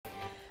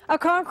A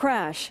car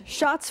crash,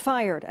 shots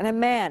fired, and a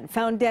man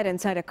found dead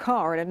inside a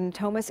car at a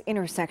Natomas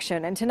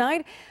intersection. And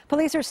tonight,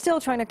 police are still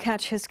trying to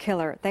catch his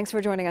killer. Thanks for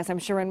joining us. I'm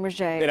Sharon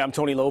Roger. And I'm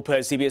Tony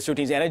Lopez. CBS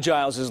 13's Anna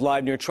Giles is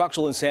live near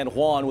Truxel in San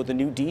Juan with the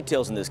new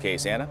details in this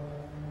case. Anna?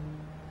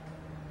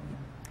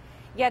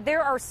 Yeah,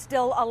 there are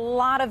still a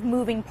lot of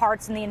moving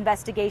parts in the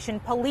investigation.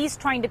 Police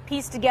trying to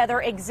piece together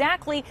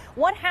exactly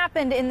what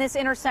happened in this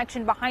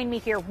intersection behind me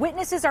here.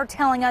 Witnesses are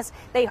telling us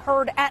they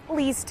heard at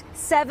least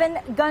 7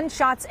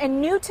 gunshots.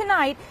 And new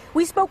tonight,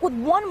 we spoke with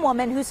one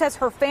woman who says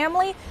her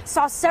family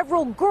saw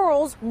several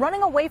girls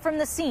running away from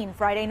the scene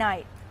Friday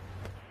night.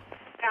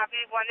 Copy,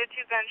 1 to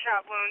 2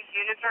 gunshot wounds.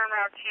 Units are en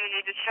route to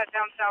need to shut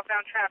down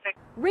southbound traffic.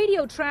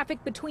 Radio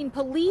traffic between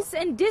police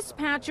and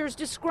dispatchers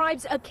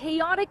describes a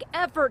chaotic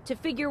effort to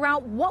figure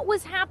out what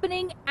was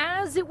happening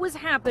as it was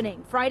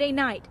happening Friday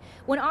night.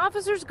 When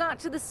officers got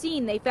to the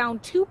scene, they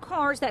found 2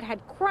 cars that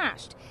had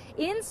crashed.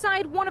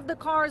 Inside one of the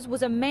cars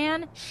was a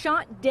man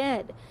shot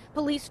dead.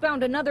 Police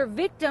found another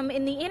victim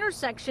in the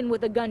intersection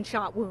with a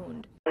gunshot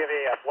wound. We have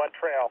a blood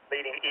trail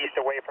leading east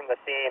away from the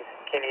scene.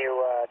 Can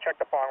you check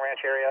the Farm Ranch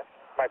area?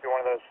 Might be one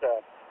of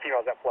those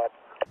females that fled.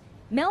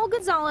 Mel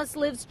Gonzalez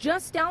lives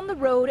just down the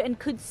road and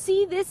could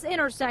see this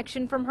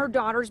intersection from her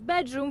daughter's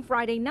bedroom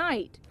Friday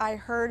night. I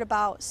heard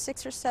about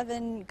 6 or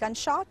 7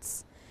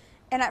 gunshots,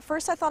 and at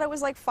first I thought it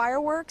was like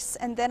fireworks,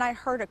 and then I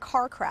heard a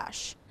car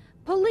crash.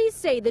 Police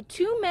say the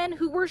 2 men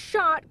who were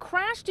shot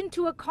crashed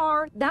into a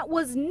car that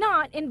was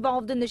not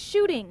involved in the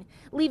shooting,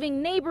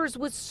 leaving neighbors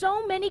with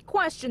so many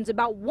questions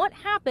about what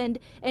happened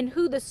and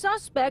who the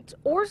suspect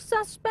or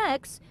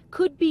suspects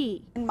could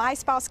be. And my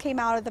spouse came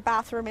out of the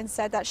bathroom and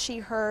said that she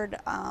heard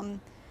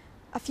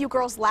a few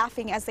girls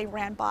laughing as they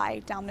ran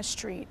by down the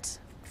street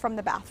from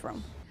the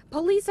bathroom.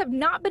 Police have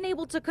not been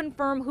able to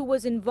confirm who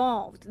was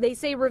involved. They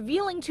say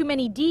revealing too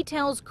many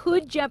details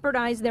could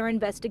jeopardize their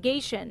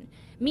investigation.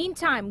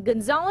 Meantime,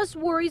 Gonzalez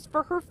worries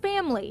for her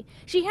family.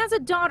 She has a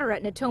daughter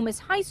at Natomas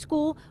High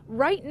School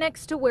right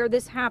next to where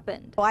this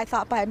happened. Well, I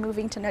thought by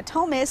moving to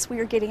Natomas we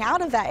were getting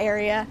out of that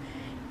area,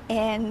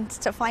 and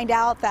to find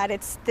out that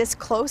it's this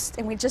close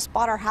and we just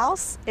bought our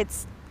house,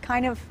 it's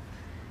kind of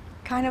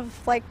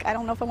like I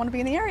don't know if I want to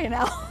be in the area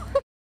now.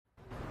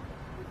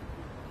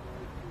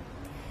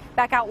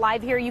 Back out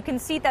live here, you can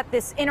see that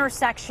this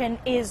intersection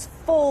is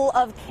full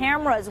of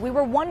cameras. We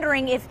were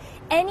wondering if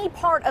any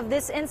part of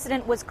this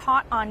incident was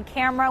caught on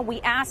camera.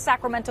 We asked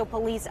Sacramento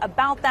police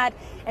about that,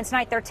 and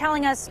tonight they're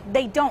telling us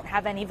they don't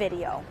have any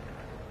video.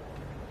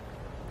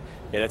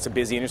 Yeah, that's a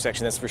busy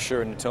intersection, that's for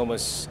sure, in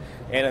Natomas.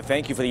 Anna,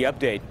 thank you for the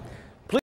update.